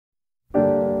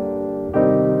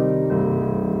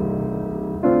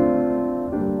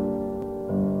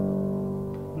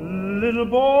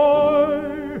little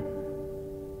boy,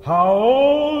 how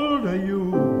old are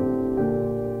you?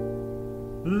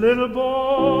 Little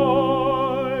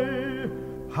boy,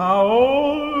 how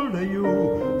old are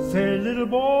you? Say, little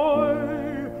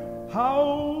boy, how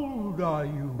old are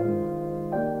you?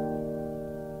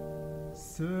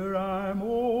 Sir, I'm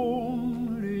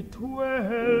only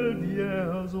 12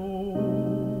 years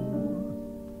old.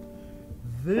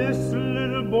 This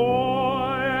little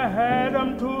boy had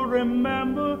to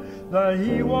remember that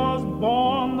he was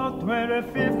born the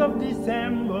 25th of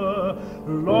December.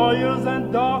 Lawyers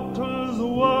and doctors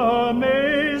were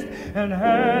amazed and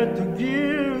had to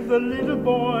give the little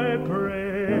boy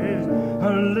praise.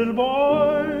 Little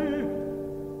boy,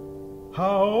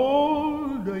 how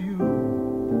old are you?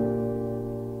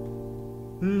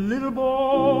 Little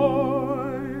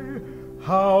boy,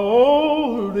 how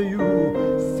old are you?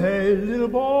 Say, little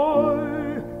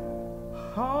boy,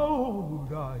 how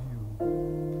old are you?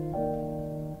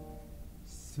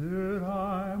 Said,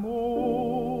 I'm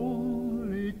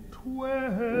only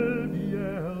 12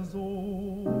 years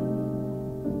old.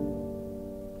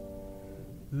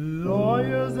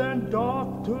 Lawyers and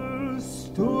doctors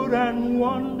stood and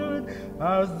wondered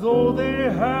as though they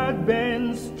had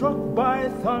been struck by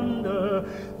thunder.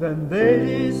 Then they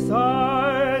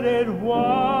decided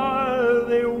while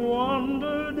they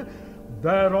wondered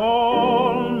that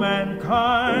all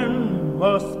mankind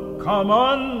must come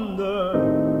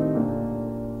under.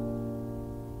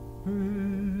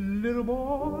 Little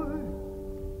boy,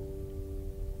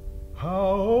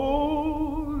 how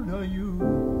old are you?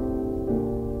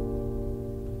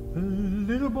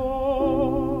 Little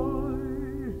boy,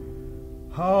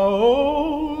 how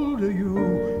old are you?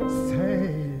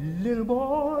 Say, little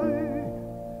boy,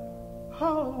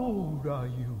 how old are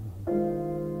you?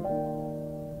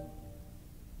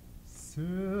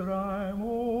 Sir, I'm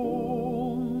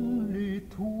only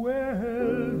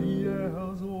 12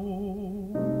 years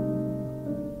old.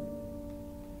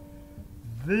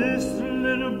 This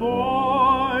little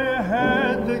boy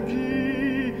had the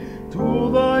key to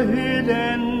the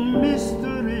hidden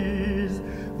mysteries.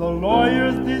 The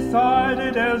lawyers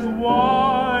decided, as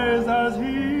wise as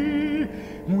he,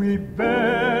 we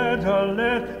better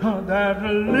let that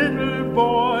little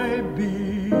boy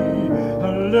be.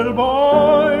 Little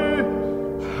boy,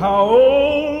 how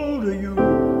old are you?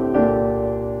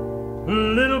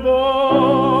 Little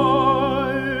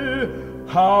boy,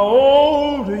 how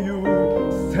old are you?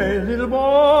 Say, little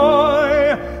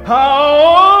boy, how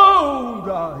old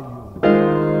are you?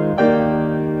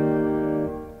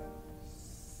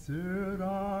 Said,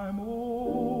 I'm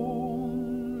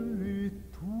only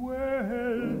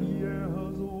 12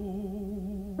 years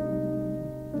old.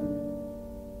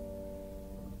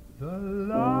 The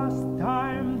last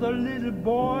time the little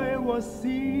boy was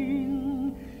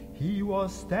seen, he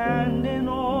was standing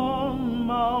on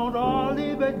Mount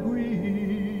Olivet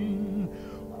Green.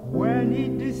 When he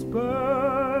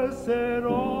dispersed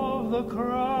of the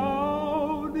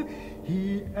crowd,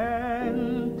 he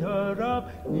entered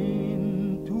up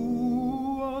into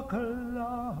a cloud.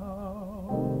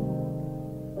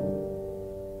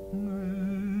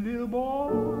 Little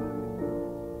boy,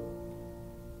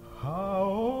 how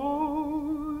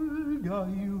old are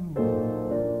you?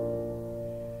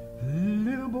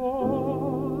 Little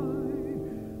boy,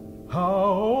 how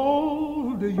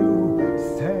old are you?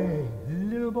 Say,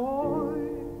 little boy,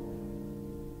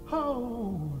 how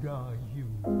old are you?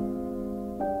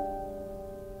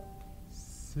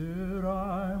 Say,